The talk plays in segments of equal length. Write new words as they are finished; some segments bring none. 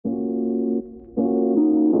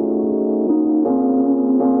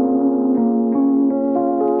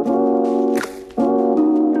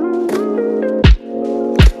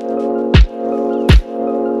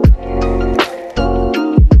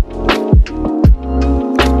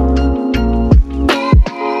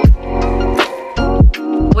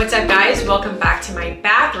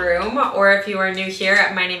or if you are new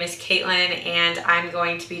here, my name is Caitlin and I'm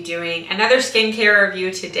going to be doing another skincare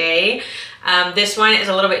review today. This one is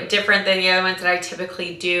a little bit different than the other ones that I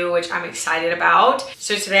typically do, which I'm excited about.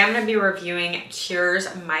 So today I'm going to be reviewing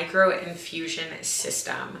Qure's micro-infusion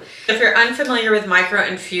system. If you're unfamiliar with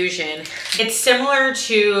micro-infusion, it's similar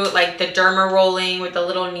to like the derma rolling with the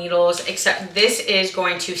little needles, except this is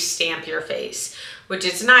going to stamp your face, which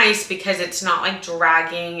is nice because it's not like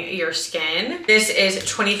dragging your skin. This is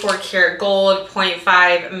 24 karat gold,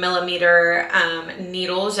 0.5 millimeter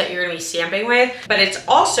needles that you're gonna be stamping with, but it's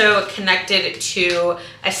also connected to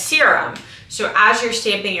a serum. So as you're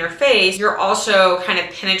stamping your face, you're also kind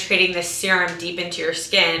of penetrating the serum deep into your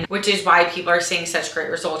skin, which is why people are seeing such great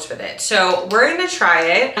results with it. So we're gonna try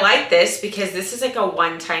it. I like this because this is like a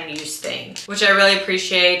one-time use thing, which I really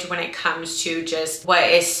appreciate when it comes to just what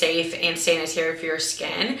is safe and sanitary for your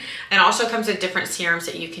skin. And also comes with different serums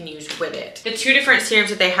that you can use with it. The two different serums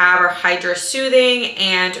that they have are Hydra Soothing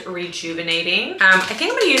and Rejuvenating. I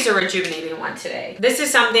think I'm gonna use the Rejuvenating one today. This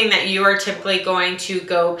is something that you are typically going to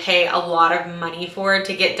go pay a lot of money for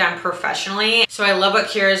to get done professionally. So I love what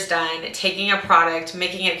Qure has done, taking a product,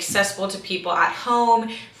 making it accessible to people at home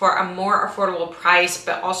for a more affordable price,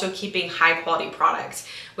 but also keeping high quality products,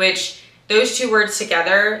 which those two words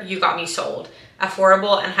together, you got me sold.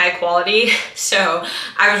 Affordable and high quality. So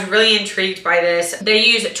I was really intrigued by this. They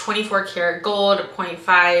use 24 karat gold,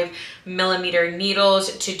 0.5 millimeter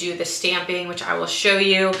needles to do the stamping, which I will show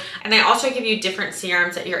you. And they also give you different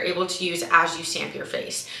serums that you're able to use as you stamp your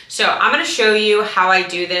face. So I'm going to show you how I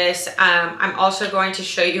do this. I'm also going to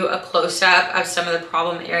show you a close-up of some of the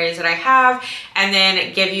problem areas that I have, and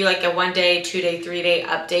then give you like a 1 day, 2 day, 3 day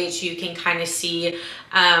update so you can kind of see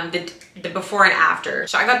the before and after.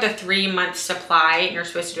 So I got the 3-month supply, and you're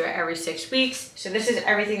supposed to do it every 6 weeks. So this is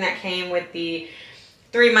everything that came with the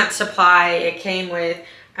 3-month supply. It came with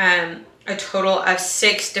a total of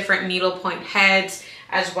 6 different needle point heads,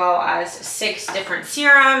 as well as 6 different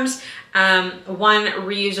serums, 1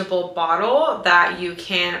 reusable bottle that you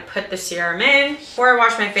can put the serum in. Before I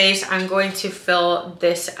wash my face, I'm going to fill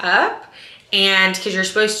this up. And because you're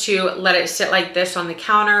supposed to let it sit like this on the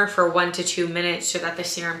counter for 1 to 2 minutes so that the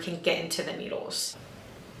serum can get into the needles.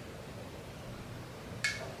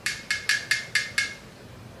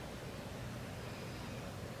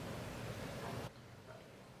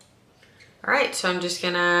 All right, so I'm just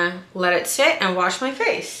gonna let it sit and wash my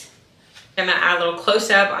face. I'm gonna add a little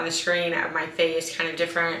close-up on the screen of my face, kind of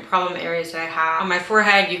different problem areas that I have. On my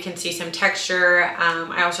forehead, you can see some texture.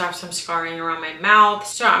 I also have some scarring around my mouth.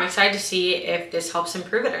 So I'm excited to see if this helps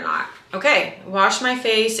improve it or not. Okay, wash my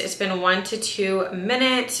face. It's been 1 to 2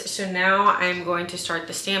 minutes. So now I'm going to start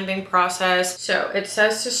the stamping process. So it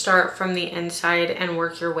says to start from the inside and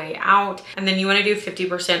work your way out. And then you wanna do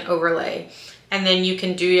 50% overlay. And then you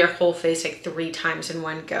can do your whole face like 3 times in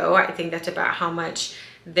one go. I think that's about how much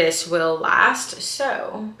this will last.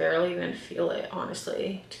 So barely even feel it,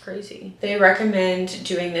 honestly. It's crazy. They recommend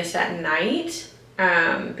doing this at night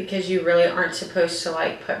because you really aren't supposed to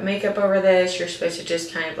like put makeup over this. You're supposed to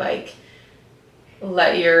just kind of like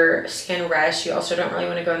let your skin rest. You also don't really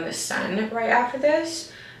want to go in the sun right after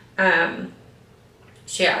this.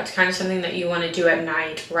 So yeah, it's kind of something that you want to do at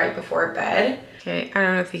night right before bed. Okay, I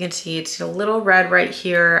don't know if you can see, it's a little red right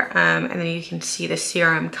here, and then you can see the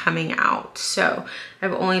serum coming out. So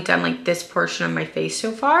I've only done like this portion of my face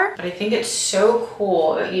so far, but I think it's so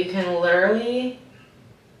cool that you can literally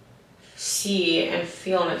see and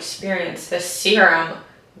feel and experience the serum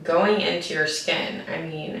going into your skin. I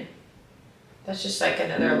mean, that's just like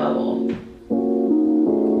another level.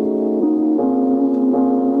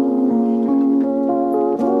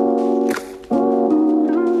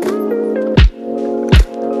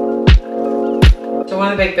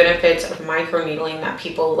 One of the big benefits of microneedling that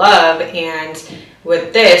people love, and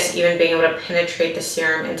with this even being able to penetrate the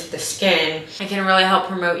serum into the skin, it can really help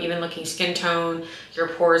promote even looking skin tone, your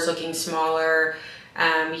pores looking smaller,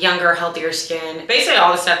 younger, healthier skin, basically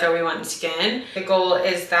all the stuff that we want in skin. The goal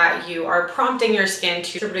is that you are prompting your skin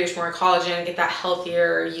to produce more collagen, get that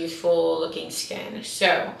healthier, youthful looking skin.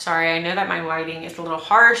 So sorry, I know that my lighting is a little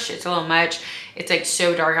harsh, it's a little much. It's like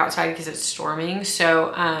so dark outside because it's storming.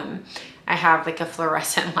 So I have like a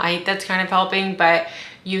fluorescent light that's kind of helping, but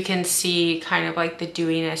you can see kind of like the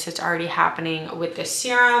dewiness that's already happening with this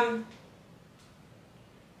serum.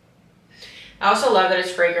 I also love that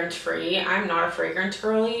it's fragrance free. I'm not a fragrance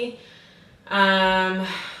girly,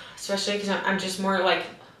 especially because I'm just more like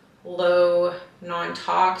low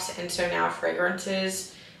non-tox, and so now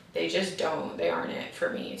fragrances, they aren't it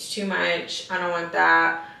for me. It's too much. I don't want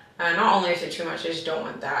that. Not only is it too much, I just don't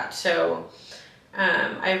want that. So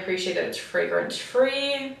I appreciate that it's fragrance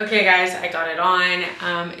free. Okay guys, I got it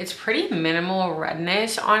on. It's pretty minimal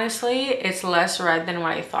redness, honestly. It's less red than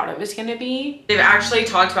what I thought it was gonna be. They've actually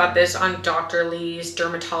talked about this on Dr. Lee's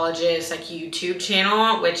dermatologist like YouTube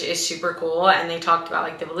channel, which is super cool. And they talked about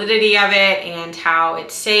like the validity of it and how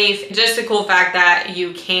it's safe. Just the cool fact that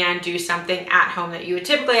you can do something at home that you would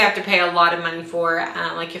typically have to pay a lot of money for,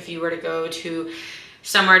 like if you were to go to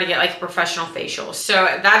somewhere to get like a professional facial. So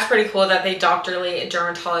that's pretty cool that they Dr. Lee, a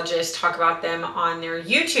dermatologist, talk about them on their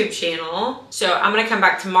YouTube channel. So I'm gonna come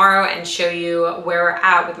back tomorrow and show you where we're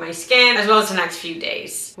at with my skin, as well as the next few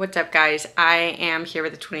days. What's up guys? I am here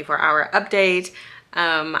with a 24-hour update.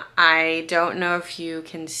 I don't know if you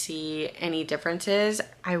can see any differences.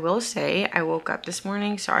 I will say I woke up this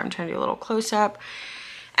morning, sorry, I'm trying to do a little close up,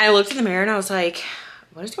 and I looked in the mirror and I was like,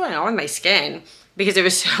 what is going on with my skin? Because it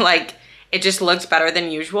was so like, it just looks better than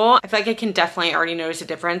usual. I feel like I can definitely already notice a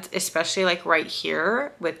difference, especially like right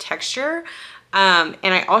here with texture. And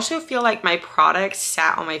I also feel like my products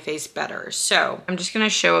sat on my face better. So I'm just gonna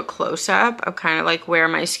show a close up of kind of like where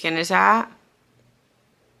my skin is at.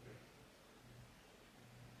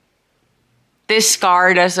 This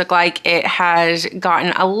scar does look like it has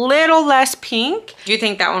gotten a little less pink. I do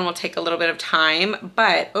think that one will take a little bit of time,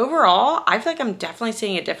 but overall, I feel like I'm definitely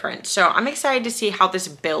seeing a difference. So I'm excited to see how this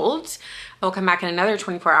builds. I'll come back in another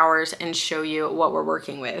 24 hours and show you what we're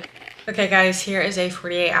working with. Okay guys, here is a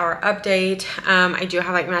 48-hour update. I do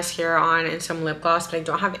have like mascara on and some lip gloss, but I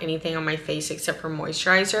don't have anything on my face except for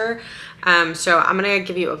moisturizer. So I'm gonna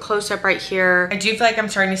give you a close-up right here. I do feel like I'm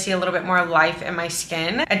starting to see a little bit more life in my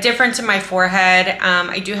skin. A difference in my forehead.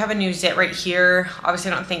 I do have a new zit right here.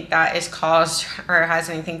 Obviously I don't think that is caused or has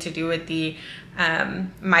anything to do with the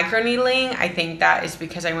micro needling. I think that is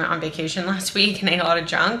because I went on vacation last week and ate a lot of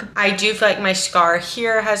junk. I do feel like my scar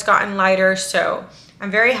here has gotten lighter, so I'm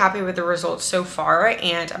very happy with the results so far,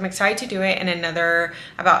 and I'm excited to do it in another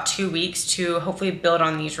about 2 weeks to hopefully build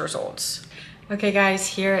on these results. Okay guys,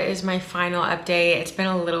 here is my final update. It's been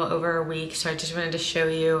a little over a week, so I just wanted to show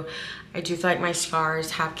you. I do feel like my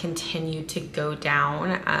scars have continued to go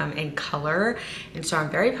down in color, and so I'm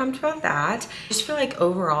very pumped about that. I just feel like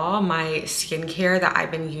overall my skincare that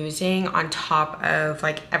I've been using on top of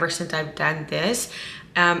like ever since I've done this,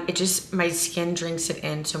 it just, my skin drinks it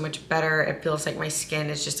in so much better. It feels like my skin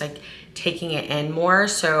is just like taking it in more.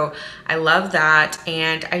 So I love that.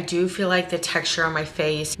 And I do feel like the texture on my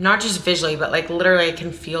face, not just visually, but like literally I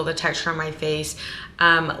can feel the texture on my face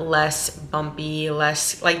less bumpy,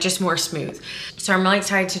 less like just more smooth. So I'm really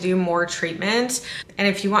excited to do more treatments. And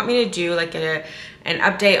if you want me to do like an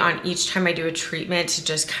update on each time I do a treatment to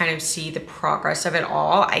just kind of see the progress of it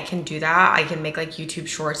all, I can do that. I can make like YouTube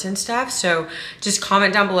shorts and stuff. So just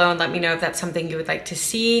comment down below and let me know if that's something you would like to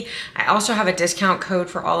see. I also have a discount code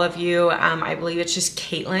for all of you. I believe it's just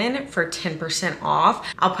Caitlin for 10%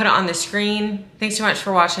 off. I'll put it on the screen. Thanks so much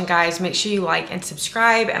for watching guys. Make sure you like and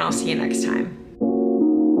subscribe, and I'll see you next time.